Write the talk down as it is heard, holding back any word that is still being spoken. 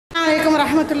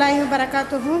வரஹ்மத்துல்லாஹி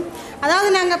வபரகாத்துஹு. அதாவது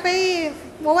நாங்கள் போய்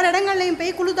ஒவ்வொரு இடங்கள்லையும்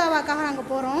போய் குழு தாவாக்காக நாங்கள்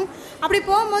போகிறோம். அப்படி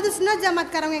போகும்போது சுன்னத்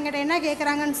ஜமாத்காரவங்க எங்கிட்ட என்ன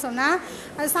கேட்குறாங்கன்னு சொன்னால்,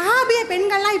 சஹாபிய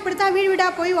பெண்கள்லாம் இப்படி தான் வீடு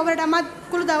வீடாக போய் ஒவ்வொரு இடமா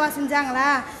குழு தாவா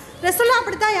செஞ்சாங்களா? ரசூலுல்லாஹ்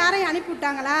அப்படித்தான் யாரையும்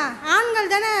அனுப்பிவிட்டாங்களா? ஆண்கள்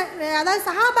தானே, அதாவது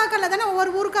சஹாபாக்களில் தானே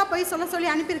ஒவ்வொரு ஊருக்காக போய் சொல்லி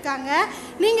அனுப்பியிருக்காங்க.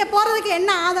 நீங்கள் போகிறதுக்கு என்ன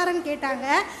ஆதாரம்னு கேட்டாங்க.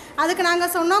 அதுக்கு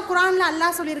நாங்கள் சொன்னோம், குரானில்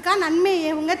அல்லாஹ் சொல்லியிருக்கா நன்மையை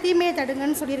ஏவுங்க தீமையை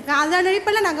தடுங்கன்னு சொல்லியிருக்கான். அதன்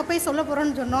அடிப்படையில் நாங்கள் போய் சொல்ல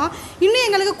போகிறோன்னு சொன்னோம். இன்னும்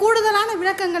எங்களுக்கு கூடுதலான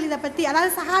விளக்கங்கள் இதை பற்றி,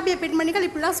 அதாவது சஹாபிய பெண்மணிகள்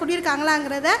இப்படிலாம்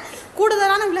சொல்லியிருக்காங்களாங்கிறத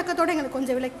கூடுதலான விளக்கத்தோடு எங்களுக்கு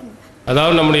கொஞ்சம் விளக்குங்க.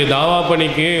 அதாவது நம்முடைய தாவா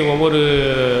பணிக்கு ஒவ்வொரு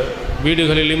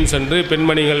வீடுகளிலும் சென்று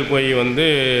பெண்மணிகள் போய்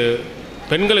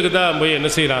பெண்களுக்கு தான் போய் என்ன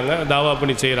செய்கிறாங்க, தாவா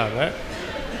பணி செய்கிறாங்க.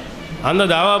 அந்த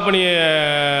தாவா பணியை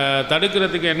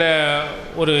தடுக்கிறதுக்கு என்ன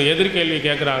ஒரு எதிர்கேள்வி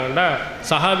கேட்குறாங்கன்னா,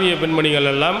 சஹாபிய பெண்மணிகள்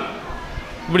எல்லாம்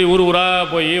இப்படி ஊராக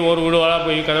போய் ஒரு வீடுவாக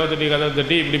போய் கதவை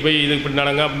தட்டி இப்படி போய் இது இப்படி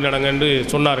நடங்க அப்படி நடங்கன்னு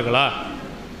சொன்னார்களா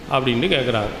அப்படின்ட்டு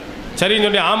கேட்குறாங்க. சரின்னு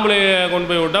சொல்லி ஆம்பளையை கொண்டு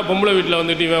போய் விட்டால் பொம்பளை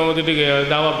வீட்டில்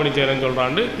இவன் தாவா பணி செய்கிறேன்னு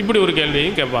சொல்கிறான்னு இப்படி ஒரு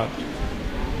கேள்வியும் கேட்பாங்க.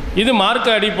 இது மார்க்க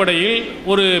அடிப்படையில்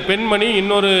ஒரு பெண்மணி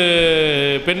இன்னொரு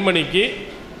பெண்மணிக்கு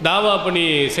தாவா பணி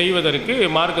செய்வதற்கு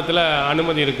மார்க்கத்தில்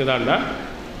அனுமதி இருக்குதான்னா,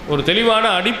 ஒரு தெளிவான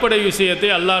அடிப்படை விஷயத்தை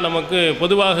அல்லாஹ் நமக்கு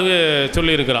பொதுவாகவே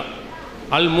சொல்லியிருக்கிறான்.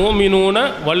 அல் மோமினூன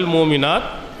வல் மோமினாத்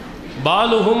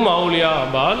பாலுஹும் அவுலியா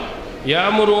பால்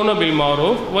யாமுரூன பில்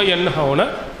மாரூஃப் வ யன்ஹவுன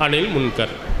அனில்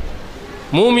முன்கர்.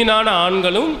 மூமினான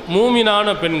ஆண்களும்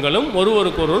மூமினான பெண்களும்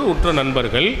ஒருவருக்கொருவர் உற்ற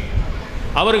நண்பர்கள்.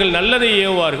 அவர்கள் நல்லதை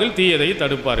ஏவுவார்கள், தீயதை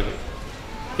தடுப்பார்கள்.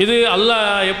 இது அல்லாஹ்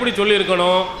எப்படி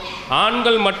சொல்லியிருக்கணும்?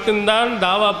 ஆண்கள் மட்டும்தான்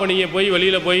தாவா பணியை போய்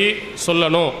வெளியில் போய்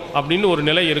சொல்லணும் அப்படின்னு ஒரு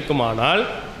நிலை இருக்குமானால்,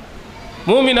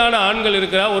 மூமினான ஆண்கள்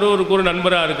இருக்கிறா ஒருவருக்கு ஒரு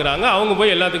நண்பராக இருக்கிறாங்க, அவங்க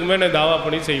போய் எல்லாத்துக்குமே தாவா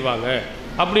பணி செய்வாங்க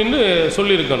அப்படின்னு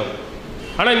சொல்லியிருக்கணும்.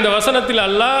 ஆனால் இந்த வசனத்தில்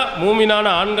அல்லாஹ் மூமினான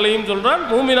ஆண்களையும் சொல்கிறான்,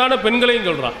 மூமினான பெண்களையும்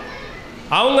சொல்கிறான்.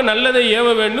 அவங்க நல்லதை ஏவ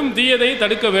வேண்டும், தீயதை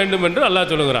தடுக்க வேண்டும் என்று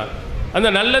அல்லாஹ் சொல்லுகிறான். அந்த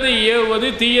நல்லதை ஏவுவது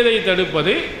தீயதை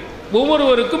தடுப்பது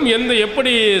ஒவ்வொருவருக்கும்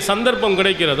எப்படி சந்தர்ப்பம்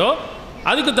கிடைக்கிறதோ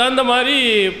அதுக்கு தகுந்த மாதிரி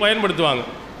பயன்படுத்துவாங்க.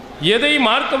 எதை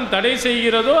மார்க்கம் தடை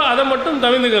செய்கிறதோ அதை மட்டும்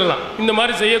தவிர்த்துக்கிறலாம். இந்த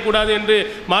மாதிரி செய்யக்கூடாது என்று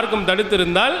மார்க்கம்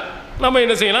தடுத்திருந்தால் நம்ம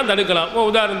என்ன செய்யலாம், தடுக்கலாம்.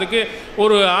 உதாரணத்துக்கு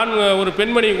ஒரு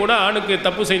பெண்மணி கூட ஆணுக்கு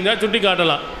தப்பு செஞ்சால் சுட்டி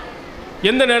காட்டலாம்.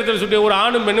 எந்த நேரத்தில் ஒரு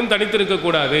ஆணும் பெண்ணும்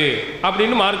தனித்திருக்கக்கூடாது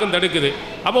அப்படின்னு மார்க்கம் தடுக்குது.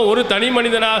 அப்போ ஒரு தனி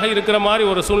மனிதனாக இருக்கிற மாதிரி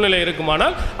ஒரு சூழ்நிலை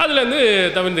இருக்குமானால் அதுலேருந்து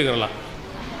தவிர்த்துக்கிறலாம்.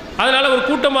 அதனால் ஒரு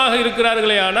கூட்டமாக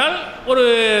இருக்கிறார்களே ஆனால் ஒரு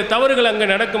தவறுகள் அங்கே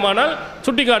நடக்குமானால்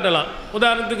சுட்டி காட்டலாம்.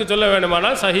 உதாரணத்துக்கு சொல்ல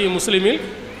வேண்டுமானால் சஹீஹ் முஸ்லிமில்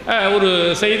ஒரு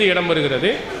செய்தி இடம்பெறுகிறது.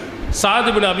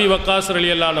 சாத் பின் அபி வக்காஸ்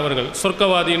ரலியல்லாஹு அவர்கள்,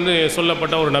 சொர்க்கவாதி என்று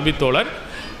சொல்லப்பட்ட ஒரு நபித்தோழர்,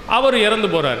 அவர் இறந்து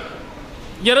போகிறார்.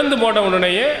 இறந்து போன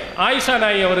உடனேயே ஆயிஷா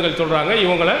நாயகி அவர்கள் சொல்கிறாங்க,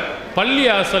 இவங்களை பள்ளி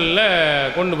வாசலில்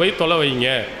கொண்டு போய் தொலை வைங்க,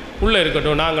 உள்ளே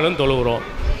இருக்கட்டும், நாங்களும் தொழுகிறோம்.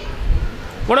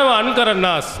 உடனே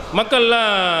அன்கரன்னாஸ்,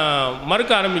 மக்கள்லாம்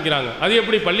மறுக்க ஆரம்பிக்கிறாங்க. அது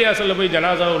எப்படி பள்ளி வாசலில் போய்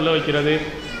ஜனாசாவை உள்ளே வைக்கிறது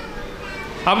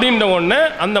அப்படின்ற ஒன்று.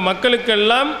 அந்த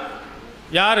மக்களுக்கெல்லாம்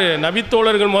யார்,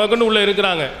 நபித்தோழர்கள் முதற்கொண்டு உள்ளே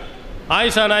இருக்கிறாங்க.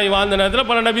 ஆயிஷா நாயகி வாழ்ந்த நேரத்தில்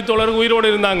பல நபித்தோழர்கள்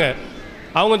உயிரோடு இருந்தாங்க.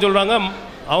 அவங்க சொல்கிறாங்க,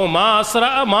 அவங்க மா அஸ்ரா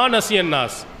மா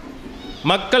நசியன்னாஸ்,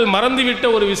 மக்கள் மறந்துவிட்ட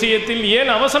ஒரு விஷயத்தில்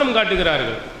ஏன் அவசரம்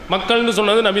காட்டுகிறார்கள்? மக்கள்னு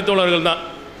சொன்னது நபித்தோழர்கள் தான்.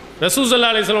 ரசூல்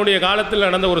ஸல்லல்லாஹு அலைஹி வஸல்லம் உடைய காலத்தில்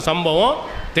நடந்த ஒரு சம்பவம்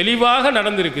தெளிவாக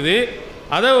நடந்திருக்குது.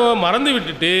 அதை மறந்து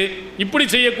விட்டுட்டு இப்படி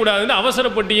செய்யக்கூடாதுன்னு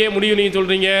அவசரப்பட்டியே முடிவு நீங்கள்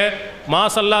சொல்கிறீங்க.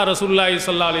 மாசல்லா ரசூலுல்லாஹி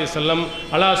ஸல்லல்லாஹு அலைஹி வஸல்லம்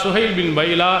அலா சுஹைல் பின்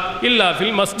பைலா இல்லா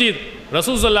ஃபில் மஸ்ஜித்.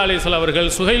 ரசூல் ஸல்லல்லாஹு அலைஹி வஸல்லம் அவர்கள்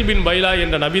சுஹைல் பின் பைலா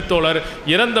என்ற நபித்தோழர்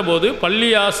இறந்தபோது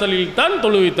பள்ளியாசலில் தான்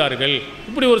தொழுவித்தார்கள்.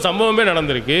 இப்படி ஒரு சம்பவமே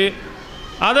நடந்திருக்கு.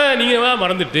 அதை நீங்கள்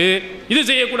மறந்துட்டு இது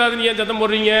செய்யக்கூடாதுன்னு ஏன் சத்தம்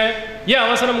போடுறீங்க, ஏன்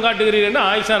அவசரம் காட்டுகிறீர்கள்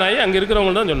ஆயிஷா நாயகி அங்கே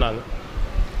இருக்கிறவங்க தான் சொன்னாங்க.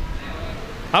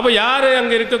 அப்போ யார்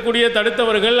அங்கே இருக்கக்கூடிய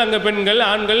தடுத்தவர்கள், அங்கே பெண்கள்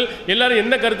ஆண்கள் எல்லாரும்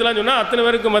என்ன கருத்துலாம் சொன்னால் அத்தனை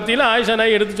பேருக்கு மத்தியில் ஆயிஷா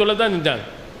நாயகி எடுத்து சொல்ல தான் செஞ்சாங்க.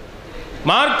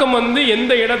 மார்க்கம்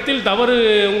எந்த இடத்தில் தவறு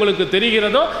உங்களுக்கு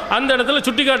தெரிகிறதோ அந்த இடத்துல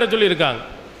சுட்டி காட்ட சொல்லியிருக்காங்க.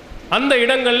 அந்த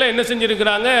இடங்களில் என்ன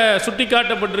செஞ்சுருக்கிறாங்க, சுட்டி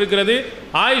காட்டப்பட்டிருக்கிறது.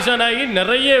 ஆயிஷா நாயகி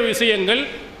நிறைய விஷயங்கள்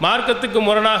மார்க்கத்துக்கு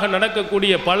முரணாக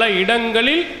நடக்கக்கூடிய பல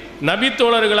இடங்களில்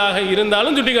நபித்தோழர்களாக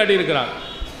இருந்தாலும் சுட்டி காட்டியிருக்கிறாங்க.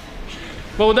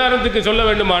 இப்போ உதாரணத்துக்கு சொல்ல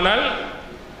வேண்டுமானால்,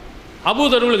 அபூ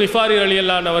தர்ருல் கிஃபாரி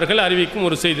ரலியல்லாஹு அவர்கள் அறிவிக்கும்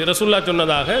ஒரு செய்தி ரசூலுல்லாஹ்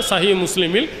சொன்னதாக சஹீஹ்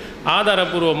முஸ்லிமில்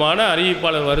ஆதாரபூர்வமான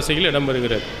அறிவிப்பாளர் வரிசையில்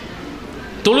இடம்பெறுகிறது.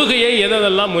 தொழுகையை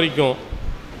எதெல்லாம் முறிக்கும்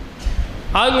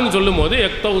அதுன்னு சொல்லும்போது,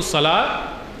 எக்தவு சலா,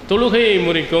 தொழுகையை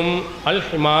முறிக்கும், அல்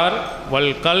ஹிமார்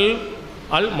வல் கல்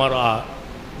அல் மரா,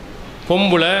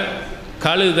 பொம்புளை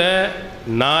கழுத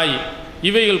நாய்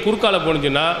இவைகள் குறுக்கால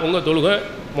போனுச்சுன்னா உங்கள் தொழுகை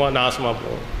நாசமாக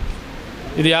போகும்.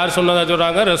 இது யார் சொன்னதாக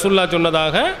சொல்கிறாங்க? ரசூலுல்லாஹ்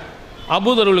சொன்னதாக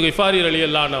அபூ தர்ருல் கிஃபாரி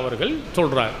ரலியல்லாஹு அவர்கள்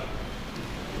சொல்கிறாங்க.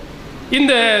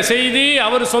 இந்த செய்தி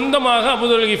அவர் சொந்தமாக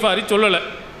அபூதர் கிஃபாரி சொல்லலை.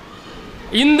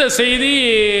 இந்த செய்தி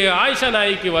ஆயிஷா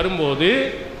நாய்க்கு வரும்போது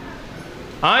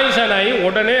ஆயிஷா நாய்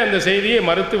உடனே அந்த செய்தியை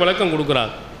மறுத்து விளக்கம்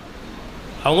கொடுக்குறாங்க.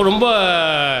 அவங்க ரொம்ப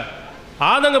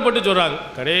ஆதங்கப்பட்டு சொல்கிறாங்க,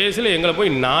 கடைசியில் எங்களை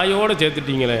போய் நாயோடு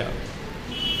சேர்த்துட்டீங்களே,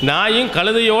 நாயும்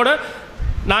கழுதையோடு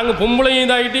நாங்கள் பொம்பளையும்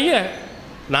இதாகிட்டீங்க.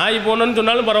 நாய் போனோன்னு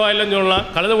சொன்னாலும் பரவாயில்லைன்னு சொல்லலாம்,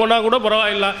 கழுதை போனால் கூட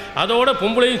பரவாயில்ல, அதோட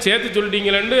பொம்பளையும் சேர்த்து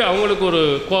சொல்லிட்டீங்களேன்னு அவங்களுக்கு ஒரு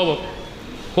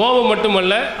கோபம்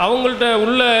மட்டுமல்ல, அவங்கள்ட்ட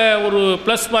உள்ள ஒரு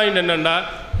ப்ளஸ் பாயிண்ட் என்னென்னா,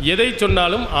 எதை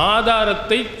சொன்னாலும்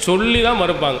ஆதாரத்தை சொல்லி தான்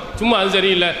மறுப்பாங்க. சும்மா அது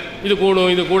சரியில்லை, இது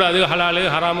கூடும் இது கூடாது, ஹலாலு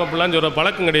ஹராம் அப்படிலாம் சொல்கிற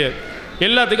பழக்கம் கிடையாது.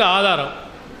 எல்லாத்துக்கும் ஆதாரம்.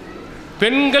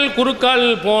 பெண்கள் குறுக்கால்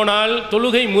போனால்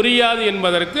தொழுகை முறியாது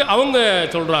என்பதற்கு அவங்க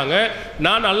சொல்கிறாங்க,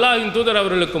 நான் அல்லாஹ்வின் தூதர்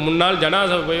அவர்களுக்கு முன்னால்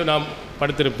ஜனாசாவை நான்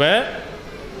படுத்திருப்பேன்.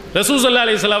 ரசூல் ஸல்லல்லாஹு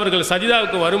அலைஹி வஸல்லம் அவர்கள்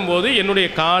சஜிதாவுக்கு வரும்போது என்னுடைய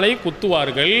காலை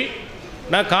குத்துவார்கள்,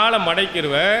 நான் காலை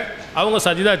மடக்கிடுவேன், அவங்க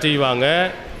சஜிதா செய்வாங்க.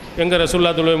 எங்கள்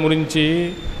ரசூலுல்லாஹ் தொழுகை முடிஞ்சு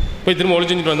போய் திரும்ப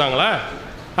ஒழிச்சுட்டு வந்தாங்களா,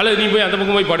 அல்லது நீ போய் அந்த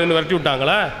பக்கம் போய் படுன்னு விரட்டி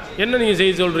விட்டாங்களா, என்ன நீங்கள்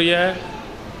செய்ய சொல்கிறீங்க?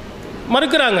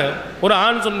 மறுக்கிறாங்க. ஒரு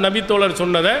ஆண் நபித்தோழர்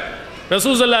சொன்னதை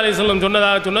ரசூல் ஸல்லல்லாஹு அலைஹி வஸல்லம்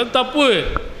சொன்னது தப்பு,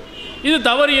 இது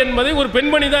தவறு என்பதை ஒரு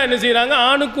பெண்மணி தான் என்ன செய்கிறாங்க,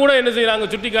 ஆணுக்கு கூட என்ன செய்கிறாங்க,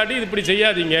 சுட்டி காட்டி இது இப்படி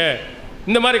செய்யாதீங்க,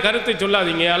 இந்த மாதிரி கருத்தை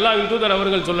சொல்லாதீங்க, அல்லாஹ்வின் தூதர்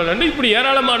அவர்கள் சொல்லலன்னு இப்படி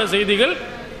ஏராளமான செய்திகள்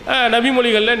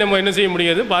நபிமொழிகளில் நம்ம என்ன செய்ய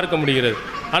முடியாது, பார்க்க முடிகிறது.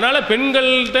 அதனால்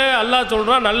பெண்கள்கிட்ட அல்லாஹ்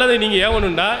சொல்கிறான் நல்லதை நீங்கள்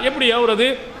ஏவணுண்டா, எப்படி ஏவுறது?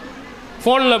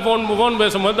 ஃபோன்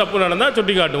பேசும்போது தப்பு நடந்தால்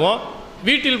சுட்டி காட்டுவோம்,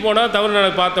 வீட்டில் போனால்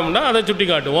தவறு பார்த்தோம்னா அதை சுட்டி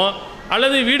காட்டுவோம்,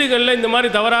 அல்லது வீடுகளில் இந்த மாதிரி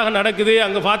தவறாக நடக்குது,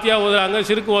 அங்கே ஃபாத்தியா ஓதுறாங்க,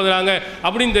 சிறுக்கு ஓதுறாங்க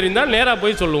அப்படின்னு தெரிந்தால் நேராக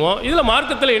போய் சொல்லுவோம். இதில்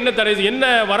மார்க்கத்தில் என்ன தடை, என்ன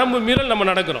வரம்பு மீறல் நம்ம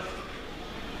நடக்கிறோம்?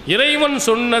 இறைவன்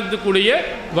சொன்னதுக்குரிய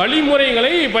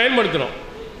வழிமுறைகளை பயன்படுத்துகிறோம்.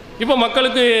 இப்போ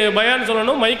மக்களுக்கு பயான்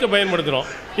சொல்லணும், மைக்கை பயன்படுத்துகிறோம்.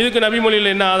 இதுக்கு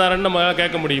நபிமொழியில் என்ன ஆதாரம்னு நம்ம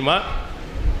கேட்க முடியுமா?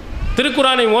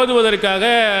 திருக்குரானை ஓதுவதற்காக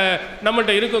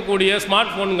நம்மள்கிட்ட இருக்கக்கூடிய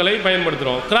ஸ்மார்ட் ஃபோன்களை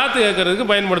பயன்படுத்துகிறோம், கிராத்து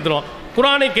கேட்கறதுக்கு பயன்படுத்துகிறோம்.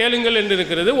 குரானை கேளுங்கள் என்று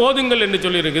இருக்கிறது, ஓதுங்கள் என்று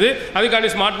சொல்லியிருக்குது. அதுக்காண்டி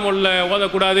ஸ்மார்ட் ஃபோனில்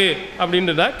ஓதக்கூடாது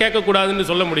அப்படின்றதா, கேட்கக்கூடாதுன்னு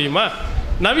சொல்ல முடியுமா?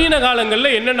 நவீன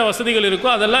காலங்களில் என்னென்ன வசதிகள் இருக்கோ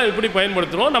அதெல்லாம் எப்படி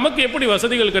பயன்படுத்துகிறோம், நமக்கு எப்படி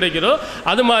வசதிகள் கிடைக்கிறோ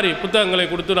அது மாதிரி புத்தகங்களை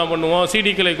கொடுத்து நாம் பண்ணுவோம்,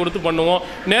 சிடிக்களை கொடுத்து பண்ணுவோம்,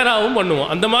 நேராகவும் பண்ணுவோம்.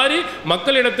 அந்த மாதிரி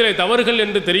மக்களிடத்தில் தவறுகள்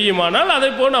என்று தெரியுமானால்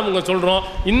அதை போல் அவங்க சொல்கிறோம்.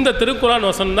 இந்த திருக்குரான்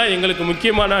வசனம் தான் எங்களுக்கு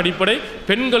முக்கியமான அடிப்படை.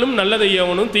 பெண்களும் நல்லதை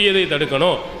ஏவணும், தீயதை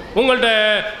தடுக்கணும். உங்கள்கிட்ட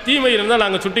தீமை இருந்தால்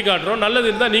நாங்கள் சுட்டி காட்டுறோம், நல்லது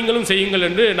இருந்தால் நீங்களும் செய்யுங்கள்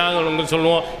என்று நாங்கள் உங்களுக்கு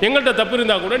சொல்லுவோம். எங்கள்கிட்ட தப்பு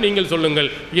இருந்தால் கூட நீங்கள் சொல்லுங்கள்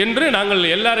என்று நாங்கள்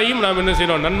எல்லாரையும் நாம் என்ன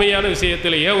செய்கிறோம், நன்மையான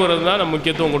விஷயத்தில் ஏவுறது தான் நம்ம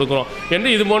முக்கியத்துவம் கொடுக்குறோம்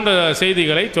என்று இது போன்ற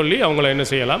செய்திகளை சொல்லி அவங்கள என்ன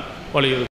செய்யலாம், வலியுறுத்தலாம்.